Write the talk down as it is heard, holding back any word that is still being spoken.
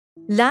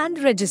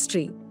Land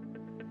Registry.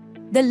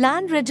 The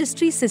land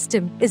registry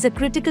system is a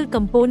critical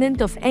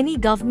component of any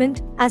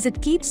government as it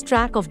keeps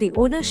track of the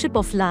ownership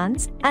of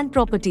lands and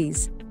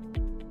properties.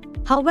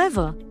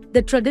 However,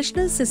 the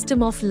traditional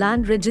system of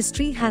land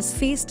registry has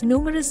faced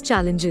numerous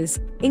challenges,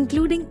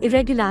 including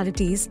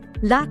irregularities,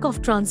 lack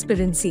of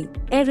transparency,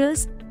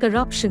 errors,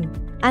 corruption,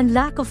 and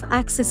lack of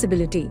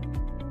accessibility.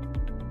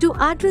 To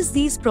address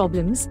these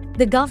problems,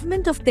 the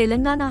government of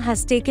Telangana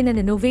has taken an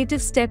innovative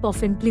step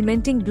of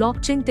implementing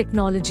blockchain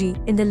technology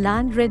in the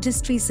land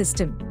registry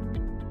system.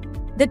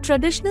 The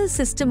traditional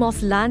system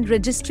of land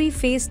registry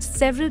faced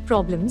several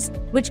problems,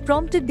 which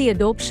prompted the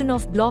adoption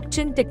of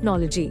blockchain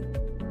technology.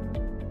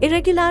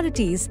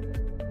 Irregularities.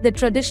 The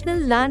traditional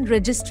land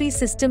registry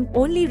system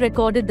only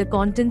recorded the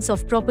contents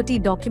of property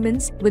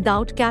documents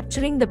without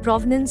capturing the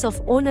provenance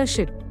of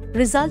ownership,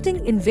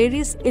 resulting in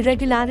various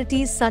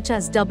irregularities such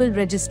as double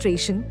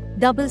registration,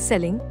 double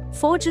selling,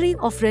 forgery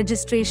of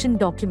registration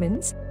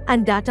documents,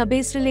 and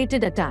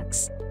database-related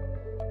attacks.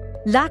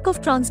 Lack of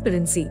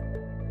transparency.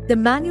 The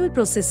manual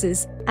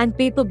processes and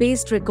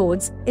paper-based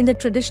records in the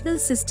traditional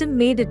system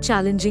made it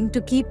challenging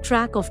to keep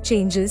track of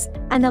changes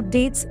and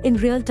updates in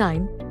real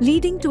time,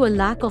 leading to a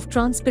lack of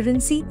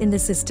transparency in the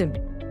system.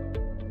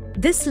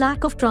 This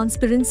lack of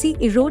transparency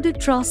eroded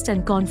trust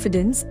and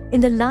confidence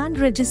in the land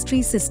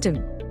registry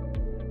system.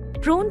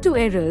 Prone to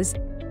errors.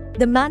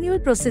 The manual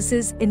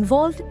processes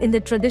involved in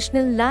the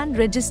traditional land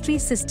registry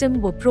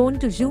system were prone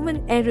to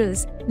human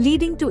errors,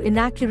 leading to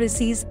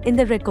inaccuracies in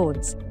the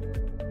records.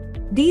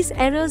 These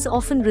errors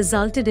often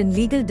resulted in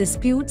legal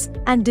disputes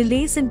and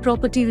delays in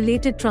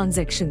property-related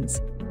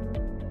transactions.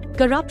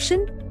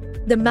 Corruption.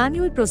 The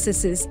manual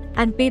processes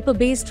and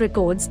paper-based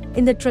records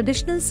in the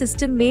traditional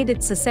system made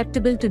it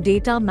susceptible to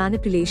data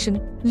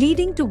manipulation,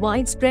 leading to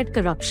widespread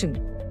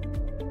corruption.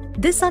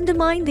 This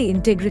undermined the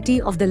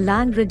integrity of the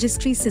land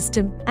registry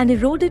system and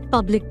eroded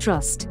public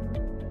trust.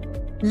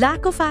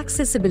 Lack of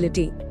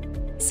accessibility.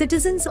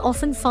 Citizens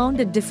often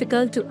found it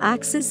difficult to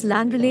access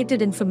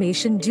land-related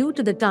information due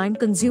to the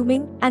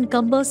time-consuming and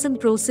cumbersome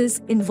process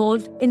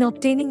involved in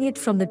obtaining it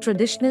from the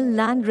traditional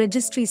land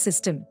registry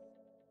system.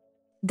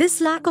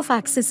 This lack of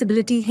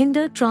accessibility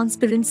hindered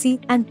transparency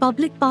and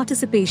public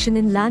participation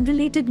in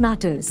land-related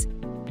matters.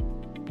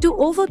 To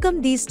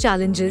overcome these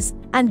challenges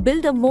and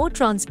build a more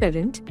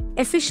transparent,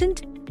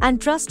 efficient,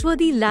 and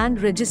trustworthy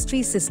land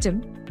registry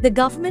system, the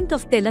government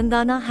of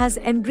Telangana has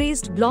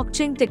embraced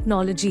blockchain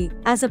technology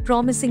as a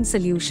promising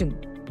solution.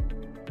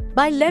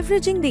 By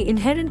leveraging the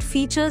inherent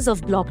features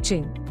of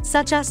blockchain,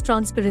 such as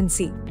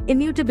transparency,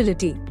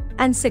 immutability,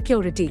 and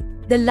security,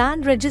 the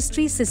land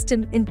registry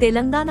system in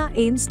Telangana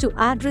aims to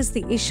address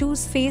the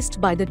issues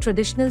faced by the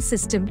traditional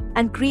system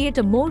and create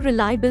a more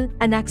reliable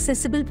and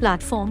accessible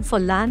platform for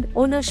land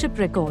ownership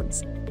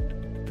records.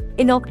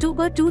 In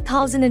October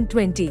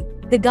 2020,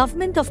 the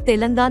government of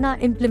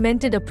Telangana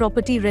implemented a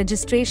property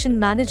registration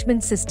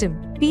management system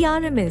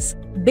 (PRMS)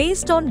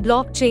 based on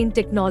blockchain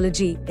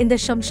technology in the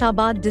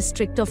Shamshabad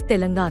district of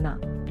Telangana.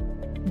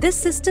 This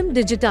system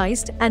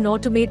digitized and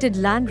automated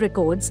land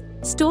records,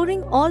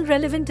 storing all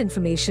relevant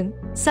information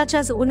such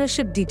as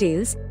ownership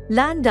details,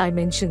 land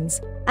dimensions,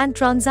 and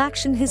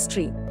transaction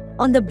history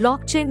on the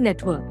blockchain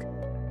network.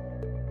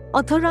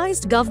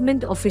 Authorized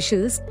government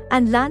officials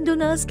and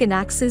landowners can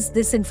access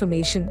this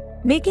information,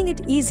 making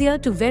it easier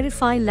to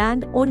verify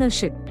land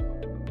ownership.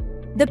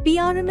 The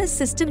PRMS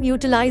system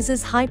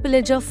utilizes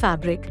Hyperledger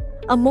Fabric,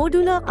 a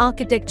modular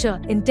architecture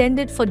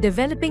intended for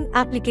developing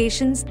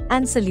applications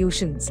and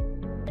solutions.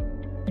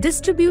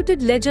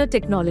 Distributed ledger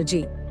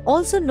technology,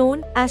 also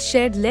known as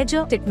shared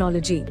ledger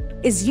technology,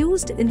 is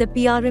used in the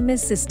PRMS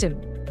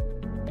system.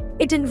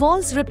 It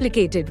involves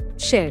replicated,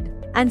 shared,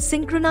 and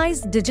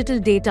synchronized digital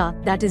data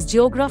that is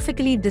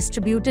geographically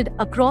distributed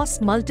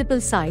across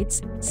multiple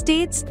sites,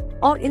 states,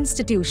 or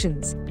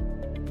institutions.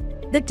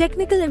 The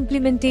technical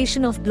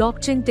implementation of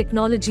blockchain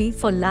technology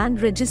for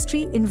land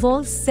registry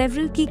involves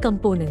several key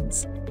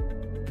components.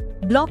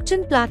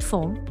 Blockchain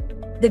platform.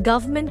 The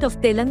government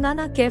of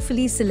Telangana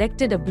carefully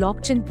selected a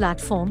blockchain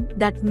platform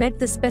that met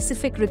the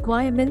specific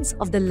requirements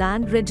of the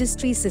land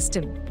registry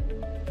system.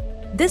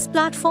 This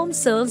platform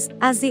serves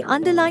as the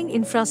underlying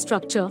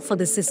infrastructure for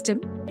the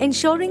system,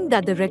 ensuring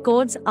that the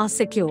records are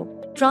secure,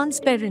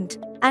 transparent,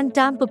 and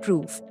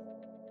tamper-proof.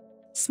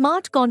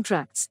 Smart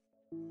contracts.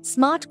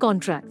 Smart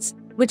contracts,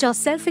 which are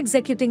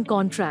self-executing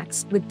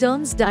contracts with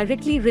terms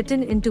directly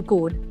written into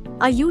code,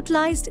 are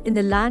utilized in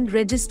the land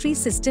registry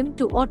system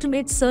to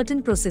automate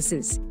certain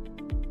processes.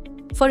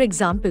 For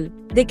example,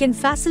 they can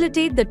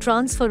facilitate the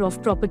transfer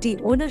of property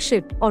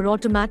ownership or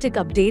automatic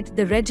update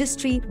the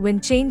registry when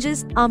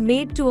changes are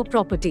made to a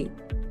property.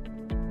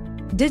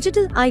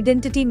 Digital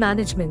identity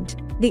management.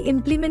 The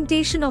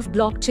implementation of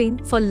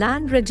blockchain for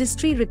land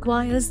registry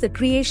requires the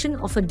creation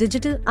of a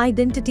digital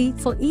identity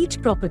for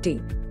each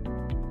property.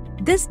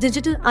 This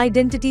digital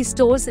identity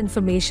stores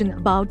information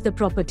about the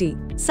property,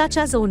 such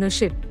as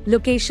ownership,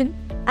 location,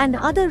 and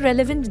other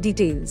relevant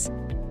details.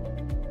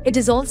 It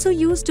is also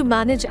used to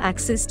manage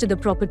access to the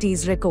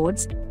property's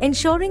records,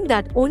 ensuring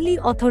that only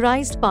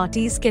authorized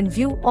parties can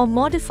view or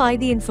modify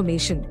the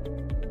information.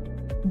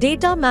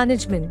 Data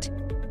management.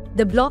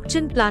 The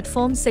blockchain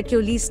platform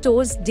securely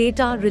stores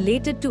data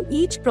related to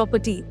each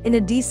property in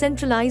a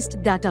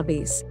decentralized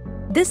database.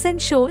 This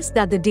ensures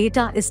that the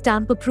data is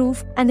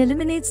tamper-proof and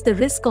eliminates the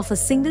risk of a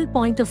single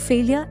point of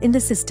failure in the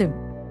system.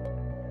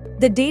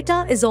 The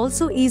data is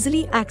also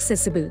easily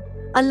accessible,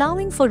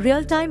 allowing for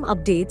real-time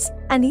updates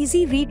and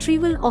easy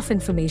retrieval of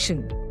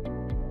information.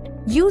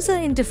 User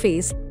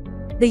interface.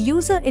 The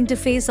user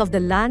interface of the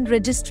land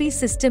registry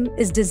system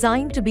is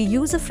designed to be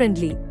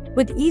user-friendly,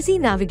 with easy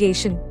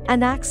navigation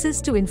and access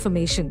to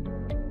information.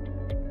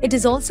 It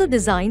is also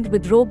designed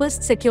with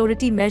robust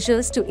security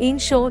measures to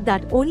ensure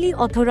that only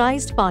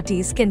authorized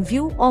parties can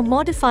view or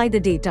modify the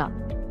data.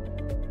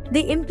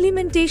 The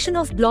implementation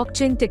of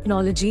blockchain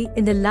technology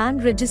in the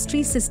land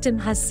registry system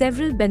has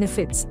several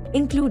benefits,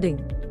 including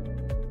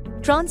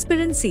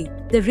transparency.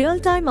 The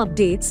real-time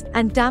updates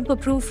and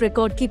tamper-proof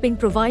record-keeping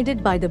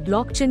provided by the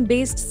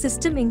blockchain-based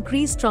system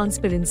increase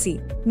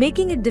transparency,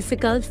 making it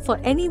difficult for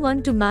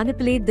anyone to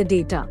manipulate the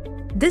data.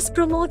 This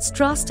promotes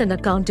trust and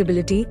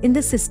accountability in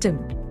the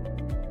system.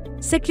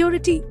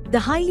 Security. The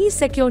highly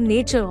secure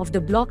nature of the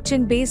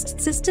blockchain-based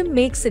system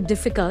makes it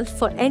difficult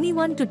for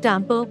anyone to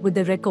tamper with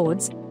the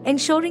records,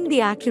 ensuring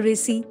the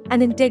accuracy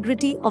and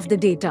integrity of the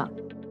data.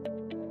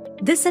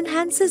 This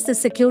enhances the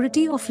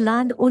security of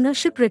land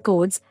ownership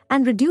records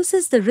and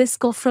reduces the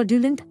risk of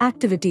fraudulent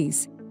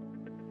activities.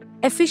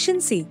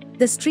 Efficiency.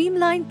 The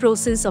streamlined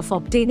process of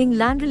obtaining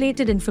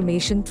land-related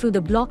information through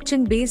the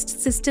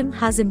blockchain-based system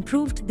has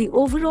improved the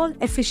overall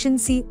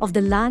efficiency of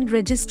the land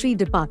registry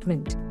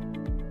department.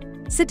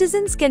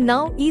 Citizens can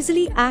now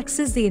easily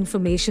access the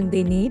information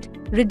they need,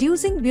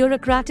 reducing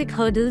bureaucratic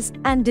hurdles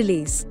and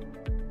delays.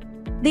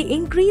 The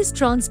increased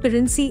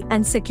transparency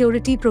and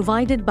security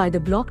provided by the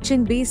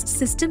blockchain-based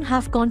system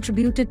have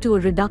contributed to a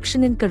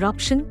reduction in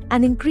corruption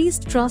and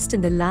increased trust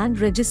in the land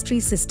registry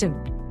system.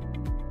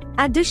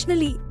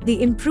 Additionally,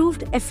 the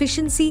improved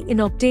efficiency in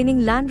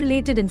obtaining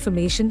land-related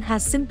information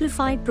has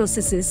simplified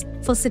processes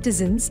for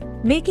citizens,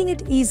 making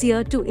it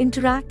easier to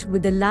interact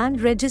with the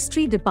land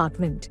registry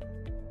department.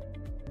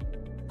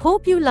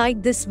 Hope you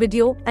liked this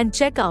video and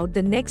check out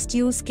the next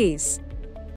use case.